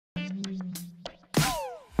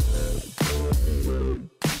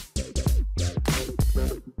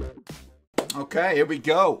Okay, here we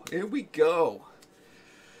go. Here we go.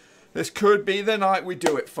 This could be the night we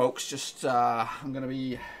do it, folks. Just, I'm going to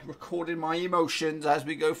be recording my emotions as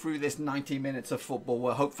we go through this 90 minutes of football.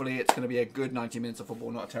 Well, hopefully it's going to be a good 90 minutes of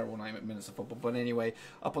football, not a terrible 90 minutes of football. But anyway,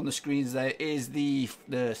 up on the screens there is the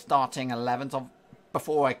starting 11th.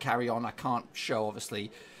 Before I carry on, I can't show, obviously,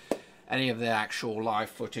 any of the actual live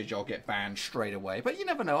footage. I'll get banned straight away. But you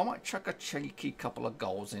never know. I might chuck a cheeky couple of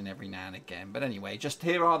goals in every now and again. But anyway, just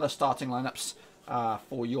here are the starting lineups.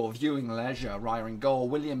 For your viewing leisure. Ryer in goal,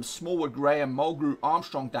 Williams, Smallwood, Graham, Mulgrew,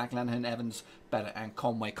 Armstrong, Dak, Lenihan, Evans, Bennett and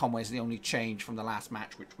Conway. Conway's the only change from the last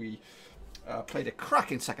match, which we played a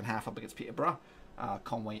cracking second half up against Peterborough.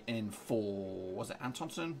 Conway in for, was it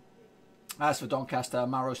Antonsen? As for Doncaster,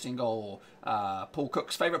 Marosi in goal, Paul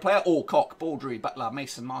Cook's favourite player, Alcock, Baudry, Butler,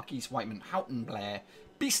 Mason, Marquis, Whiteman, Houghton, Blair,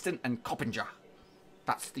 Beestin and Coppinger.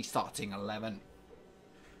 That's the starting 11.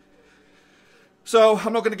 So,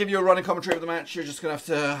 I'm not going to give you a running commentary of the match. You're just going to have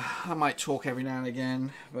to... I might talk every now and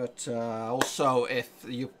again. But also, if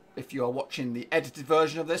you are watching the edited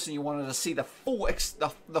version of this and you wanted to see the full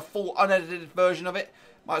unedited version of it,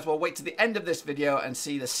 might as well wait to the end of this video and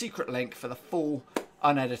see the secret link for the full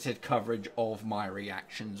unedited coverage of my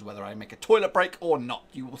reactions. Whether I make a toilet break or not,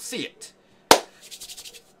 you will see it.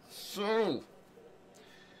 So...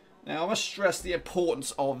 Now, I must stress the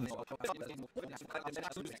importance of...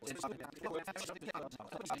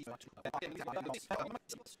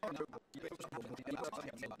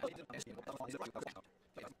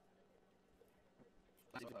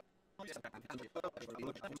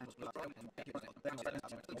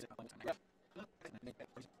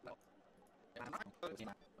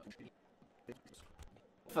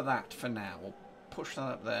 For that, for now, we'll push that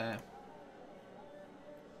up there.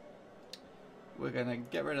 We're going to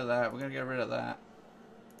get rid of that. We're going to get rid of that.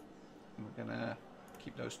 We're going to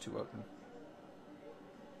keep those two open.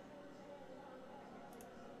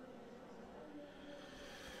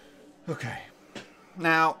 Okay.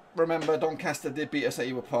 Now, remember, Doncaster did beat us at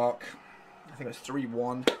Ewood Park. I think it was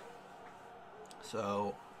 3-1.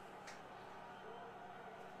 So,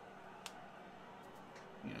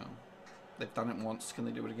 you know, they've done it once. Can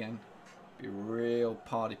they do it again? Be a real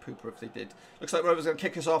party pooper if they did. Looks like Rovers going to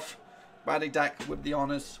kick us off. Baudry Dak with the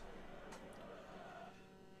honours.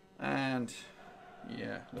 And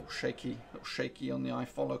yeah, a little shaky on the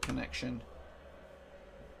iFollow connection.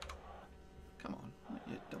 Come on,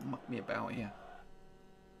 you don't muck me about here.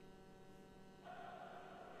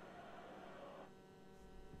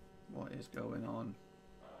 What is going on?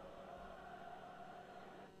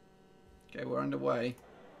 Okay, we're underway.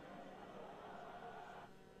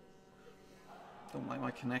 Don't like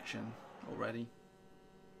my connection already.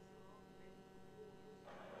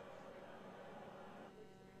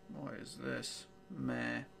 What is this?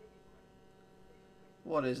 Meh.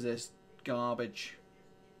 What is this garbage?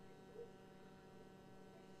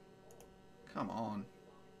 Come on.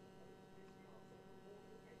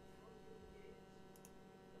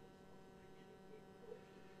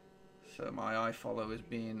 So my iFollow is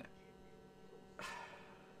being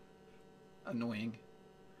annoying.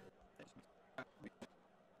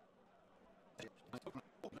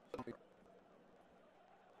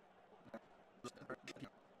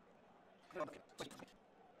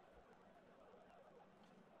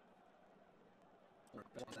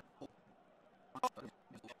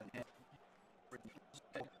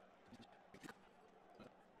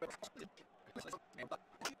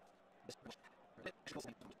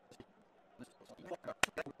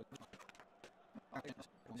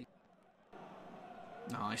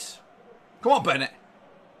 Nice. Come on, Bennett.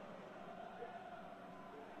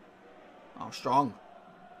 Armstrong.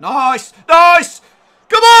 Nice! Nice!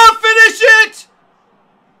 Come on, finish it!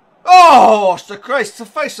 Oh, it's the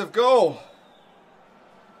face of goal.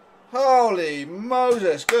 Holy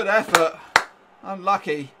Moses, good effort.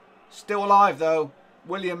 Unlucky. Still alive, though.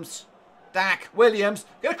 Williams. Dak. Williams.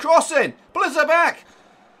 Get a cross in. Blizzard back.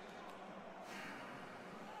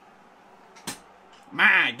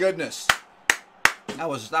 My goodness. That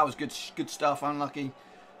was good stuff. Unlucky.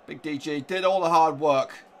 Big DG did all the hard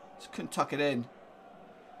work. Just couldn't tuck it in.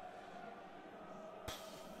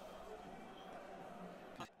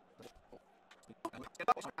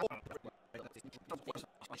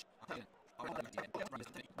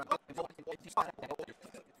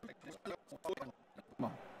 Come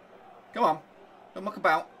on. Come on. Don't muck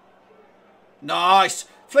about. Nice.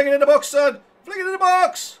 Fling it in the box, son. Fling it in the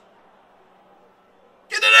box.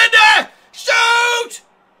 Get it in there. Shoot.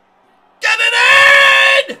 Get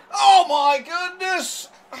it in. Oh, my goodness.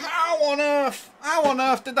 How on earth? How on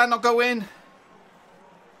earth did that not go in?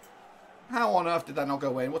 How on earth did that not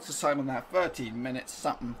go in? What's the time on that? 13 minutes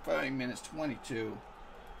something. 13 minutes 22.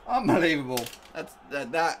 Unbelievable.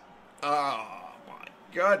 That. Oh my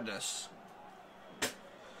goodness.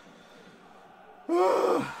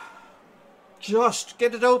 Just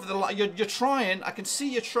get it over the line. You're trying. I can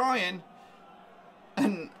see you trying.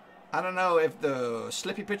 And I don't know if the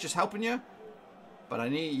slippy pitch is helping you, but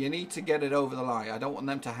you need to get it over the line. I don't want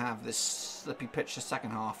them to have this slippy pitch the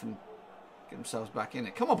second half and get themselves back in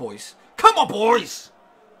it. Come on, boys. Come on, boys.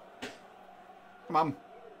 Come on.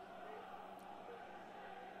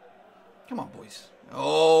 Come on, boys.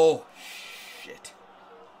 Oh, shit.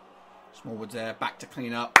 Smallwood's there. Back to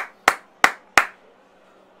clean up.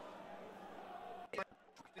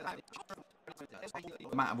 The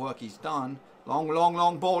amount of work he's done. Long, long,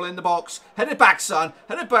 long ball in the box. Head it back, son.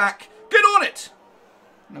 Head it back. Get on it.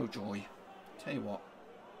 No joy. Tell you what.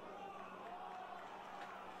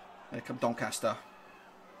 Here come Doncaster.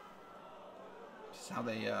 This is how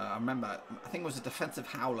they, I remember, I think it was a defensive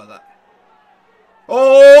howler that.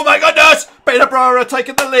 Oh my goodness! Peterborough have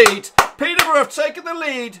taken the lead. Peterborough have taken the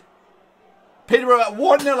lead. Peterborough at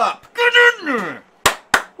 1-0 up. Get in there.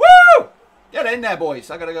 Woo! Get in there,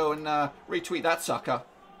 boys. I gotta go and retweet that sucker.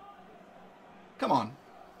 Come on.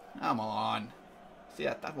 Come on. See,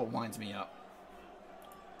 that what winds me up.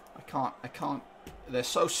 I can't. They're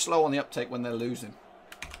so slow on the uptake when they're losing.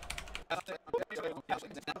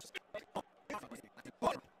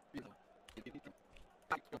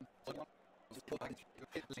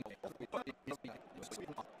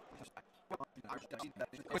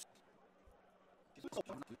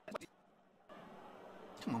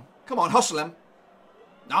 Come on. Come on, hustle him.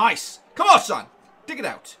 Nice. Come on, son. Dig it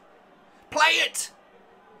out. Play it.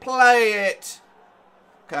 Play it.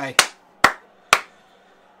 Okay.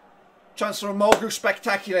 Chancellor Mulgrew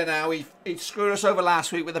spectacular now. He screwed us over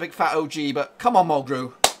last week with a big fat OG, but come on,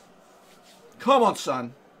 Mulgrew. Come on,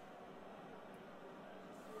 son.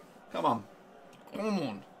 Come on. Come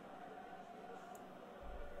on.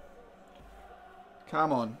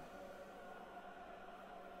 Come on.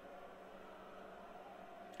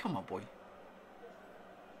 Come on, boy.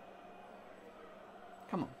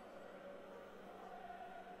 Come on.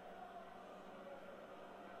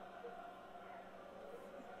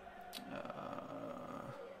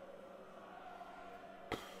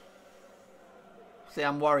 See,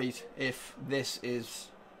 I'm worried if this is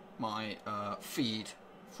my feed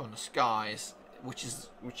from the skies, which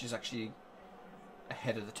is actually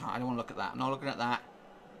ahead of the time. I don't want to look at that. I'm not looking at that,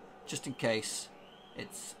 just in case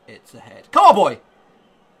it's ahead. Come on, boy.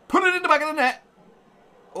 Put it in the back of the net.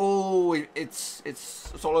 Oh, it's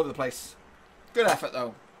all over the place. Good effort,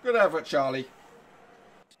 though. Good effort, Charlie.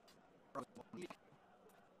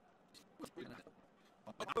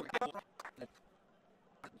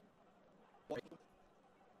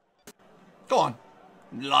 Go on.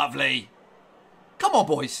 Lovely. Come on,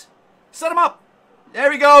 boys. Set him up.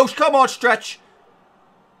 There he goes. Come on, stretch.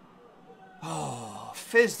 Oh,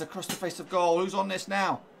 fizzed across the face of goal. Who's on this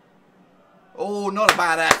now? Oh, not a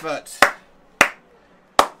bad effort.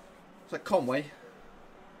 Is that Conway?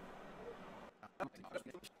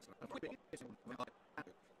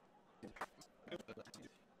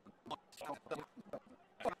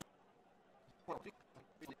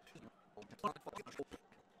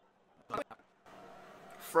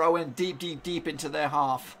 Throw in deep, deep, deep into their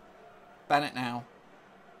half. Bennett now.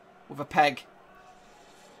 With a peg.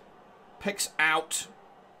 Picks out.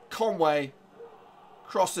 Conway.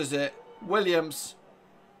 Crosses it. Williams.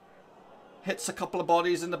 Hits a couple of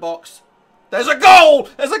bodies in the box. There's a goal!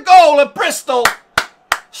 There's a goal at Bristol!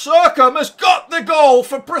 Circum has got the goal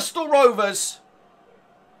for Bristol Rovers.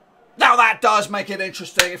 Now that does make it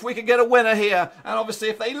interesting. If we can get a winner here, and obviously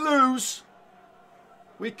if they lose,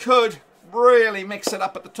 we could really mix it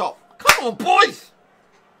up at the top. Come on, boys!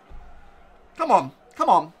 Come on, come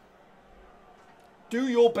on. Do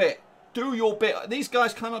your bit. Do your bit. These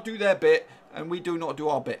guys cannot do their bit, and we do not do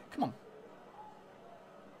our bit. Come on.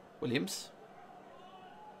 Williams.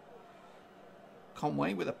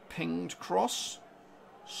 Conway with a pinged cross.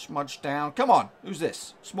 Smudged down. Come on. Who's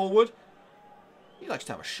this? Smallwood. He likes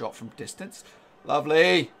to have a shot from distance.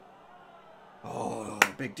 Lovely. Oh,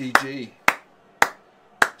 big DG.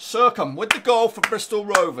 Circum with the goal for Bristol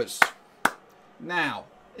Rovers. Now,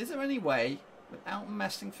 is there any way, without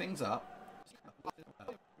messing things up,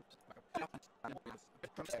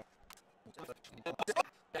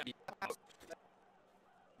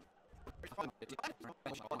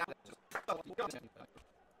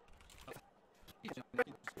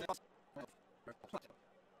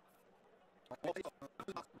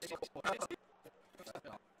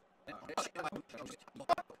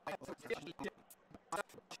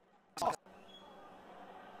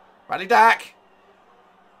 Bradley Dack.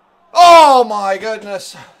 Oh my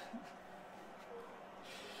goodness.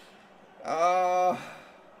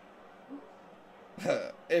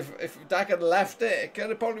 If Dack had left it,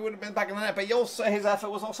 it probably would have been back in the net. But also his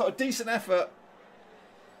effort was also a decent effort.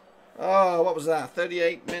 Oh, what was that?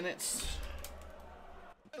 38 minutes.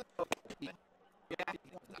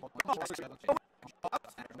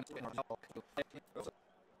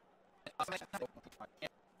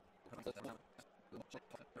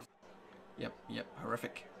 Yep,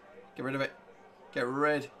 horrific. Get rid of it. Get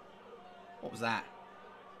rid. What was that?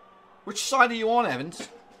 Which side are you on, Evans?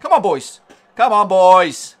 Come on, boys. Come on,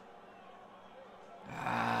 boys.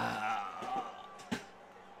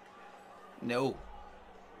 No.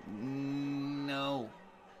 No.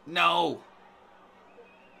 No.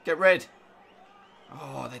 Get rid.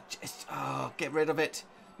 Oh, they just... Oh, get rid of it.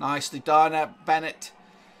 Nicely done, Bennett.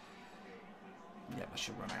 Yep, I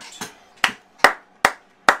should run out.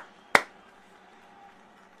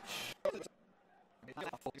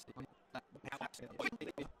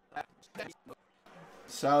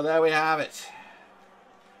 So there we have it.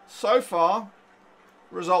 So far,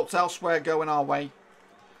 results elsewhere going our way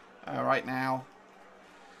right now.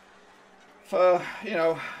 For, you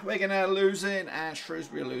know, Wigan are losing and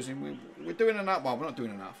Shrewsbury are losing. We're doing enough. Well, we're not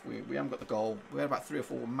doing enough. We haven't got the goal. We had about 3 or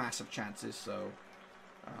 4 massive chances. So,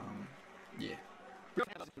 yeah.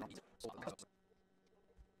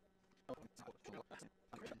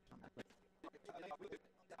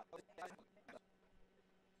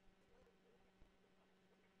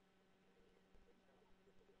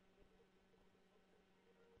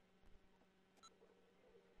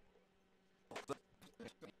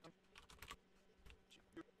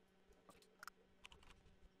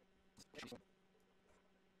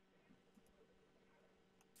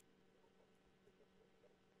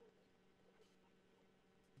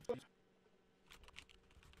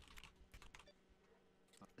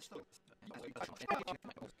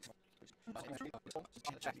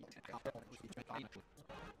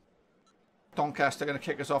 Doncaster going to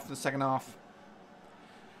kick us off in the second half.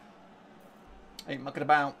 Ain't mucking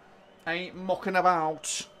about. Ain't mucking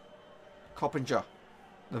about. Coppinger,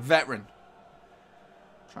 the veteran,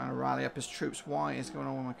 trying to rally up his troops. Why is going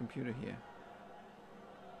on with my computer here?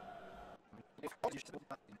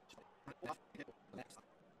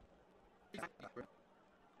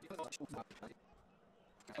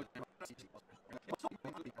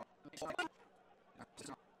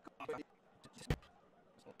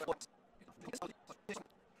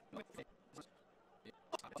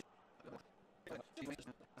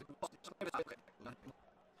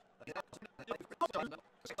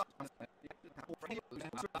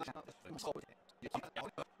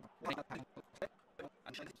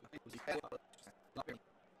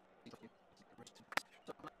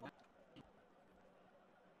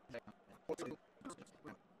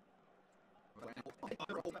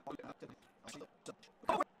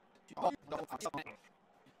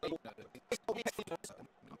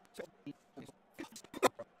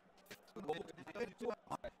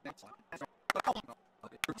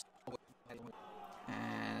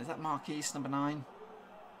 And is that Marquis, number 9?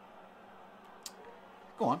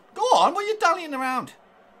 Go on. Go on. What are you dallying around?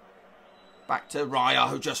 Back to Raya,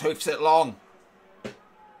 who just hoofs it long.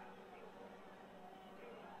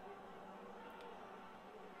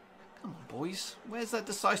 Come on, boys. Where's that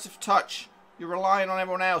decisive touch? You're relying on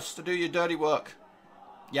everyone else to do your dirty work.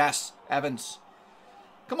 Yes, Evans.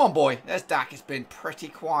 Come on, boy. There's Dack. It's been pretty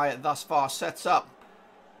quiet thus far. Sets up.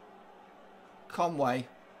 Conway.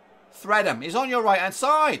 Thread him. He's on your right-hand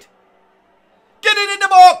side. Get it in the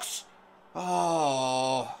box!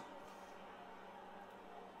 Oh.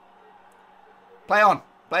 Play on.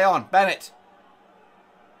 Play on. Bennett.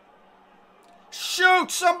 Shoot!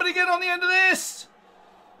 Somebody get on the end of this!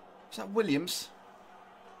 Is that Williams?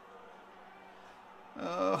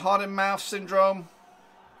 Heart in mouth syndrome.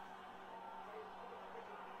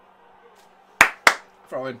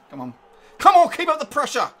 Throw in. Come on. Come on, keep up the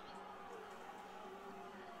pressure.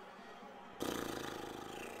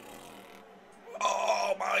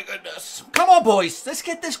 Oh my goodness. Come on, boys. Let's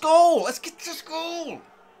get this goal. Let's get this goal.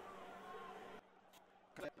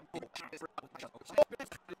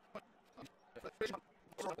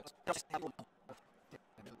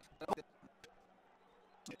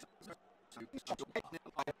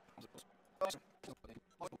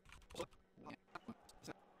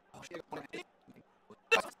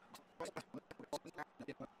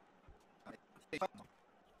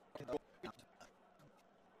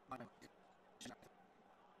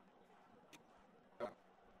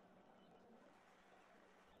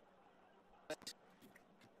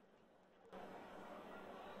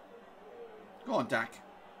 Go on, Dack.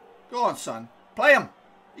 Go on, son. Play him.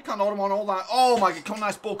 You can't hold him on all that. Oh, my God. Come on,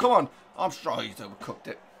 nice ball. Come on. I'm sure he's overcooked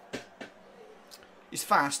it. He's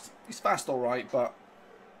fast. He's fast all right, but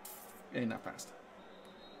he ain't that fast.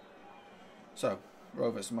 So,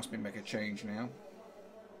 Rovers must be making a change now.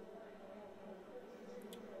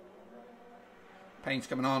 Payne's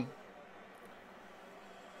coming on.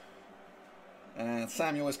 And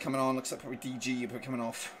Samuel is coming on. Looks like probably DG will be coming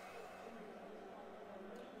off.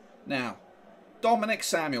 Now, Dominic,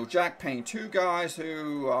 Samuel, Jack Payne, two guys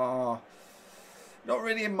who are not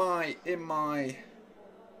really in my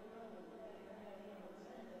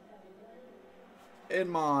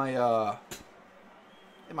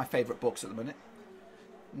favourite books at the minute.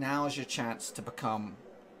 Now is your chance to become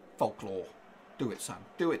folklore. Do it, son.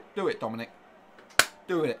 Do it, Dominic.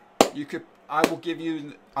 Do it. You could. I will give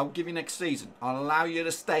you next season. I'll allow you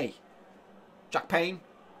to stay. Jack Payne,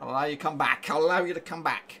 I'll allow you to come back. I'll allow you to come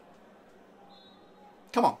back.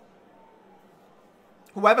 Come on.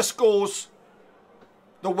 Whoever scores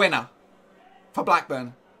the winner for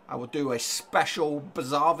Blackburn, I will do a special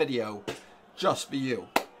bizarre video just for you.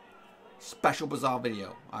 Special bizarre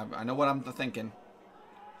video. I know what I'm thinking.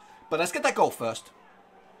 But let's get that goal first.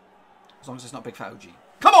 As long as it's not big fat OG.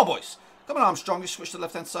 Come on, boys. Come on, Armstrong. You switch to the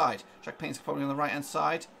left-hand side. Jack Payne's probably on the right-hand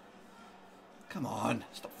side. Come on.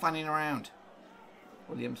 Stop fanning around.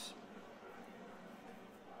 Williams.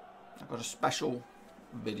 I've got a special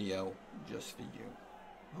video just for you.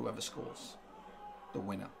 Whoever scores the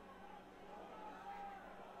winner.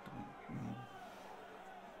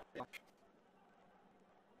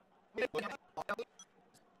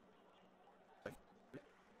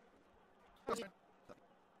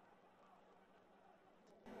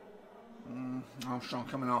 Armstrong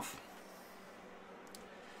coming off.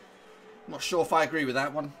 Not sure if I agree with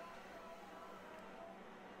that one.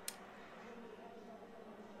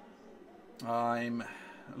 I'm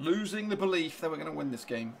losing the belief that we're going to win this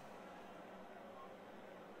game.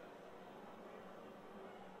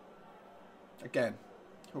 Again,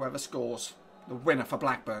 whoever scores the winner for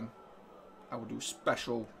Blackburn, I will do a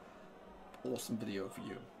special, awesome video for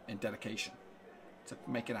you in dedication to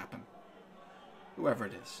make it happen. Whoever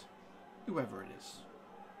it is. Whoever it is.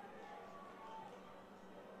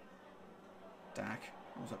 Dak.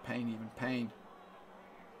 Or was that Payne even? Payne.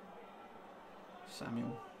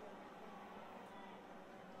 Samuel.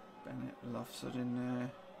 Bennett luffs it in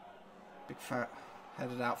there. Big fat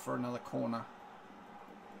headed out for another corner.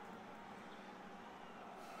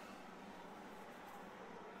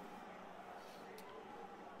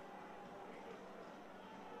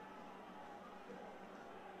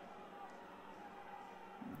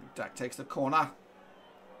 Dak takes the corner.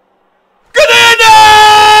 Get in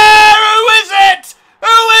there! Who is it?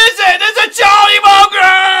 Who is it? It's a Charlie Mulgrew!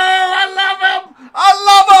 I love him! I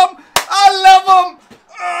love him! I love him!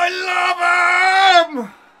 I love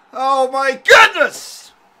him! Oh my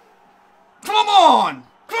goodness! Come on!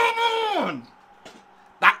 Come on!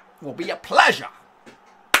 That will be a pleasure.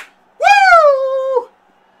 Woo!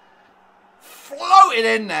 Floated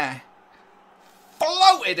in there.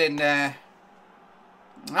 Floated in there.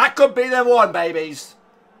 That could be the one, babies.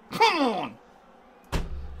 Come on.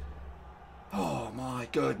 Oh, my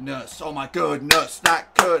goodness. Oh, my goodness.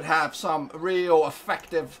 That could have some real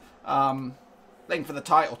effective thing for the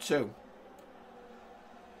title, too.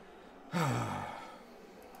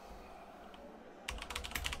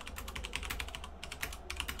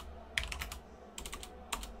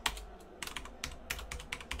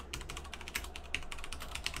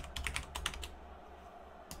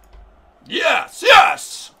 Yes,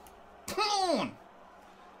 yes! Come on!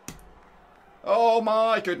 Oh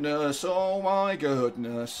my goodness, oh my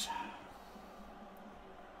goodness.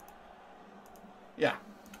 Yeah.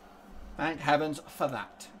 Thank heavens for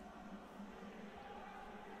that.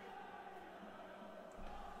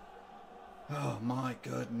 Oh my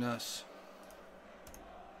goodness.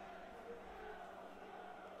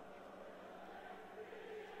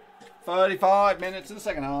 "35 minutes in the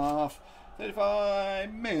second half.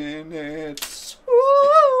 35 minutes.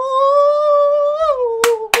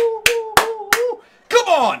 Come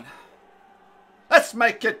on! Let's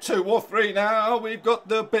make it 2 or 3 now. We've got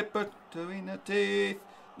the bit between the teeth.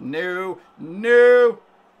 No, no.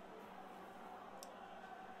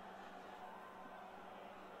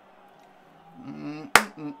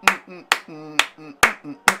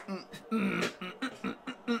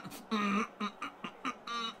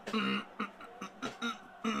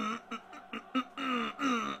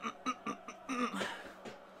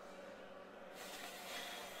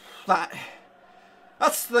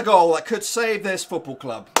 That's the goal that could save this football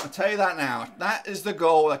club. I'll tell you that now. That is the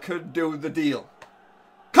goal that could do the deal.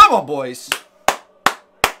 Come on, boys.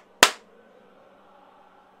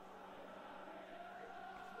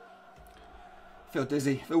 Feel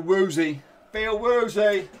dizzy. Feel woozy. Feel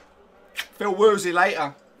woozy. Feel woozy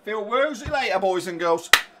later. Feel woozy later, boys and girls.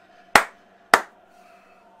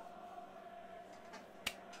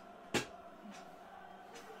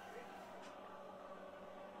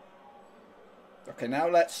 Okay, now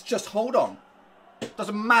let's just hold on.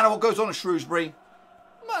 Doesn't matter what goes on at Shrewsbury.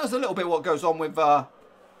 Matters a little bit what goes on with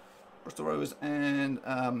Bristol Rovers and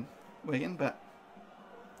Wigan, but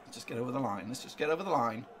let's just get over the line. Let's just get over the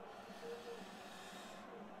line.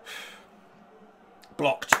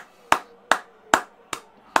 Blocked.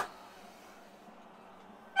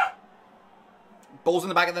 Ball's in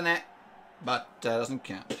the back of the net, but doesn't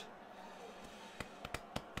count.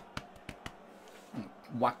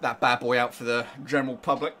 Whack that bad boy out for the general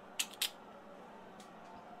public.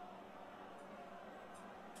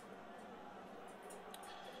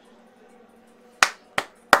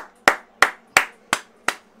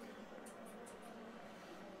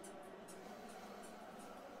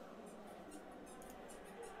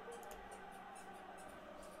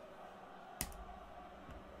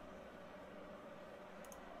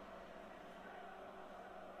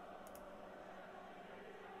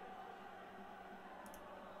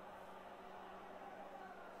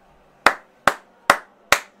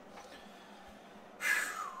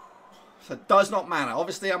 So it does not matter.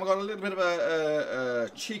 Obviously, I've got a little bit of a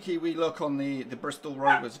cheeky wee look on the Bristol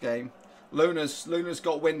Rovers game. Luna's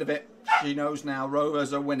got wind of it. She knows now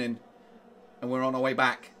Rovers are winning. And we're on our way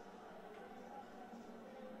back.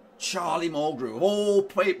 Charlie Mulgrew, of all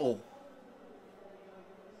people.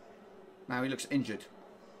 Now he looks injured.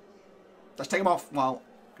 Let's take him off. Well,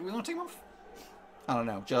 do we want to take him off? I don't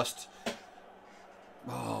know. Just...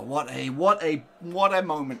 Oh, what a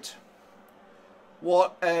moment.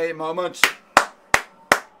 What a moment.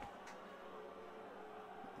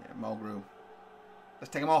 Yeah, Mulgrew.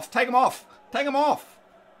 Let's take him off. Take him off. Take him off.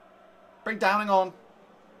 Bring Downing on.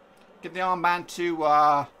 Give the armband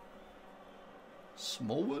to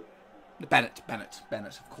Smallwood. Bennett.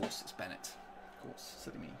 Of course, it's Bennett. Of course,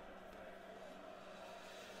 silly me.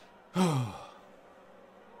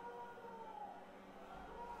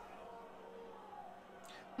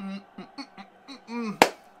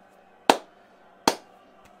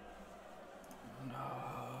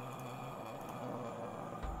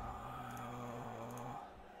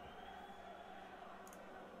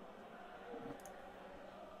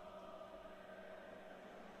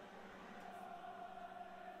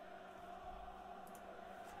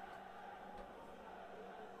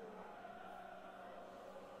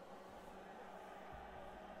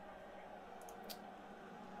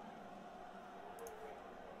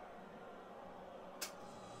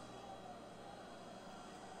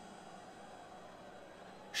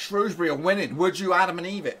 Shrewsbury are winning. Would you Adam and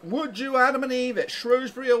Eve it? Would you Adam and Eve it?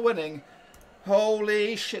 Shrewsbury are winning.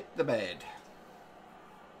 Holy shit the bed.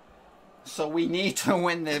 So we need to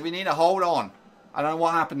win this. We need to hold on. I don't know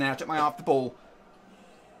what happened there. I took my eye off the ball.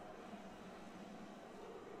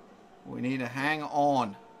 We need to hang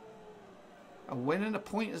on. A win and a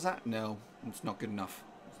point, is that? No, it's not good enough.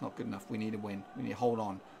 It's not good enough. We need to win. We need to hold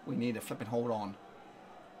on. We need to flipping hold on.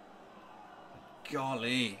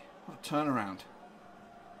 Golly. What a turnaround.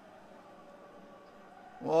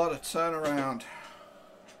 What a turnaround.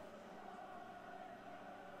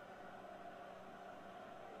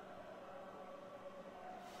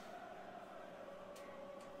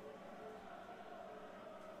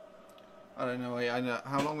 I don't know. I know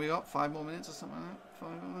how long we got? 5 more minutes or something like that?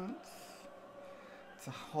 5 more minutes?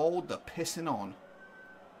 To hold the pissing on.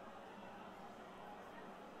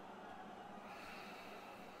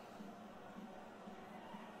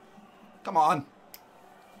 Come on.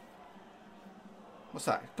 What's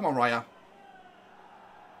that? Come on, Raya.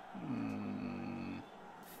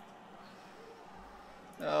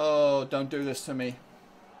 Oh, don't do this to me.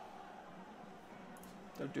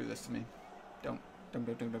 Don't do this to me. Don't.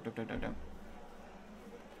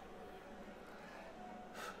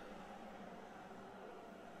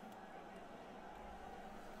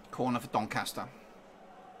 Corner for Doncaster.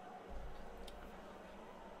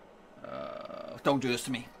 Don't do this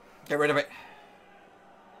to me. Get rid of it.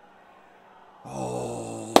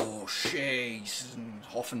 Oh, Shays and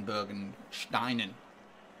Hoffenberg and Steinen.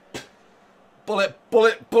 Bullet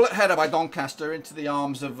header by Doncaster into the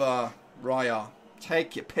arms of Raya.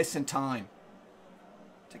 Take your pissing time.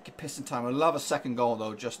 Take your pissing time. I'd love a second goal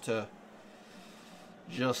though, just to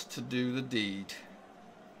do the deed.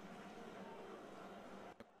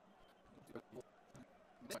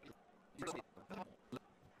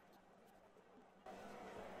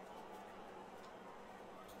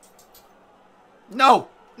 No!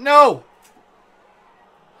 No!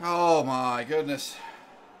 Oh my goodness.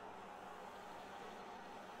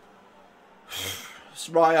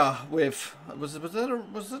 Raya with was it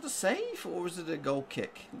a save or was it a goal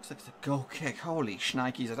kick? Looks like it's a goal kick. Holy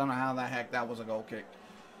shnikes! I don't know how the heck that was a goal kick.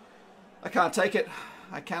 I can't take it.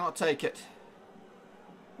 I cannot take it.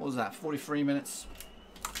 What was that? 43 minutes.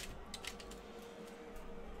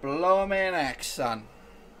 Blow me an X, son.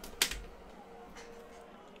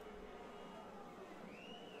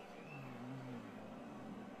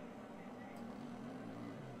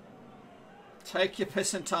 Take your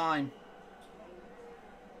pissing time.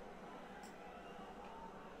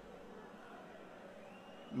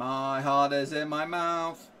 My heart is in my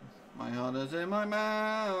mouth. My heart is in my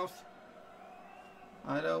mouth.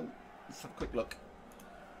 I don't. Let's have a quick look.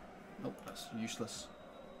 Nope, that's useless.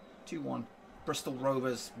 2-1. Bristol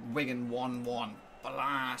Rovers, Wigan 1-1.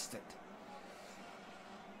 Blast it.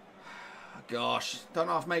 Gosh, don't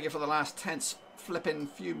know if I make it for the last tense flipping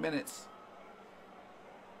few minutes.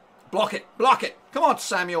 Block it, block it. Come on,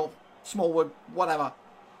 Samuel, Smallwood, whatever.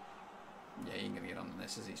 Yeah, he ain't gonna get on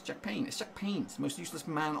this, is he? It's Jack Payne. It's Jack Payne. It's the most useless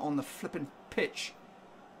man on the flipping pitch.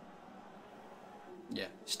 Yeah,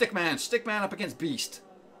 stick man up against Beast.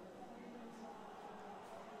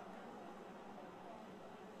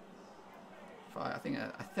 I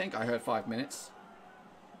think I heard 5 minutes.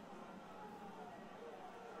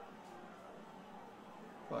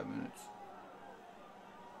 5 minutes.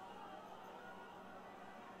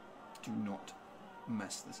 Do not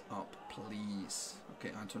mess this up, please.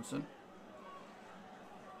 Okay, Antonsen.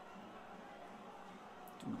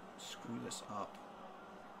 Do not screw this up.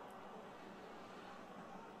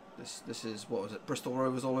 This is, what was it, Bristol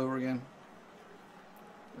Rovers all over again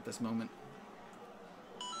at this moment.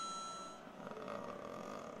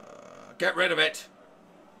 Get rid of it.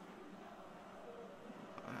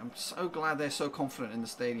 I'm so glad they're so confident in the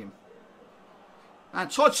stadium. And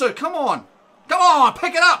Totsu, come on. Come on,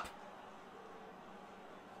 pick it up.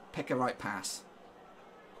 Pick a right pass.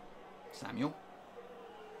 Samuel.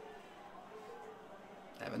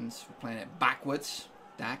 Evans, we're playing it backwards.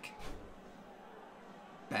 Dak.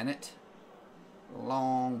 Bennett.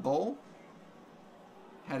 Long ball.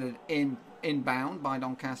 Headed inbound by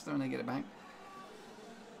Doncaster and they get it back.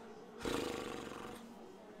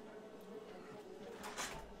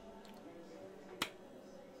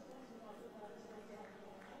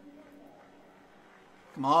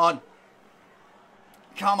 Come on.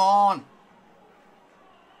 Come on.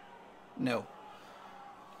 No.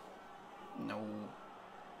 No.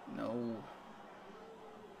 No.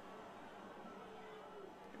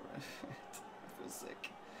 I feel sick.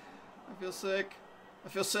 I feel sick. I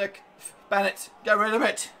feel sick. Bennett, get rid of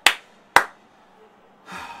it.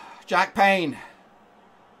 Jack Payne,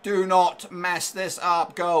 do not mess this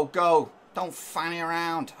up. Go, go. Don't fanny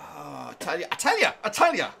around. Oh, I tell you.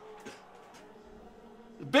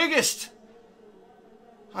 The biggest.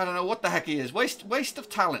 I don't know what the heck he is. Waste of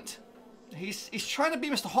talent. He's trying to be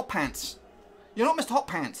Mr. Hot Pants. You're not Mr. Hot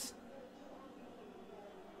Pants.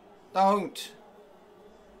 Don't.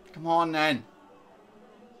 Come on then.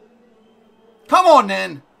 Come on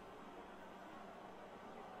then.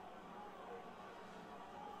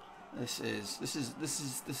 This is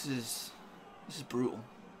brutal.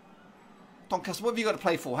 Doncaster, what have you got to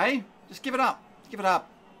play for, hey? Just give it up. Give it up.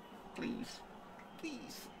 Please.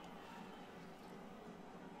 Please.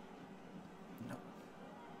 No.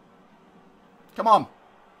 Come on.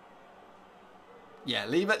 Yeah,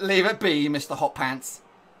 leave it be, Mr. Hot Pants.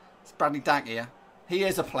 It's Bradley Dack here. He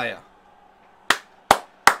is a player.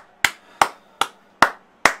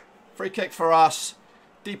 Free kick for us.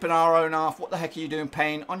 Deep in our own half. What the heck are you doing,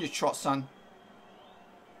 Payne? On your trot, son.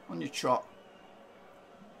 On your trot.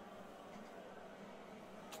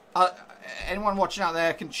 Anyone watching out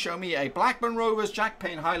there can show me a Blackburn Rovers Jack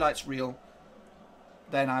Payne highlights reel.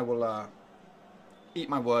 Then I will eat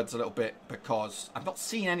my words a little bit because I've not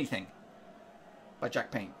seen anything by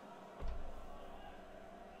Jack Payne.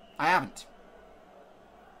 I haven't.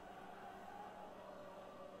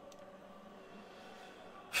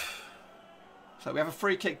 So we have a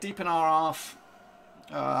free kick deep in our half.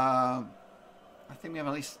 I think we have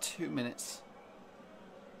at least 2 minutes.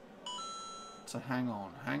 So hang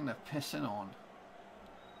on. Hang the pissing on.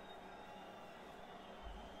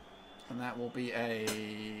 And that will be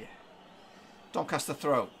a Doncaster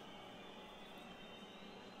throw.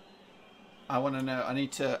 I want to know. I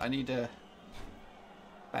need to.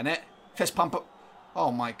 Bennett. Fist pump up.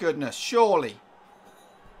 Oh my goodness. Surely.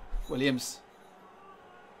 Williams.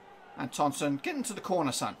 And Thompson, get into the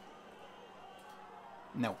corner, son.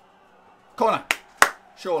 No. Corner.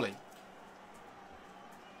 Surely.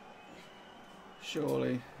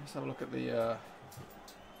 Surely. Let's have a look at the...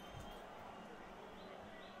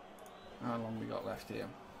 how long we got left here?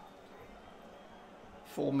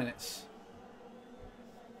 4 minutes.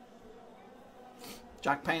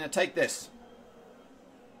 Jack Painter, take this.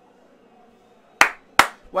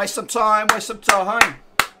 Waste some time, waste some time.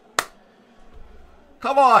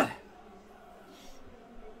 Come on.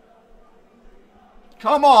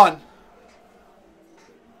 Come on.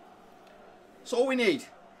 That's all we need.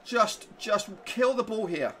 Just kill the ball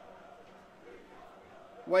here.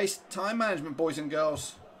 Waste time management, boys and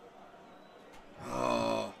girls.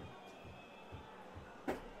 Oh.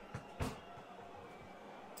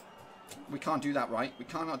 We can't do that right. We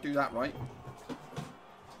cannot do that right.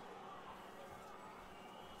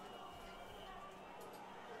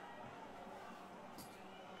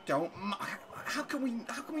 Don't. How can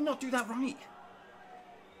we not do that right?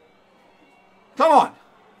 Come on.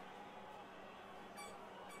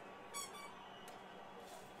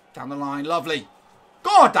 Down the line, lovely. Go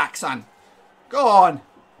on, Daxan. Go on.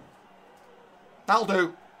 That'll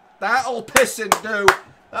do. That'll piss and do.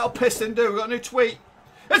 That'll piss and do. We've got a new tweet.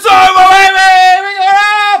 It's over, baby! We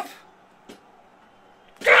got up!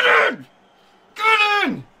 Get in! Get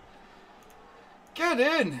in! Get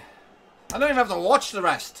in! I don't even have to watch the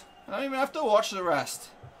rest. I don't even have to watch the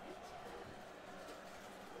rest.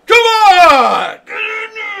 Come on! Get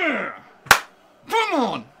in there! Come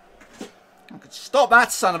on! I could stop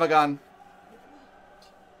that son of a gun.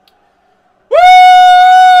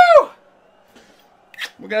 Woo!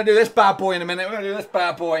 We're going to do this bad boy in a minute. We're going to do this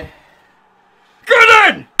bad boy.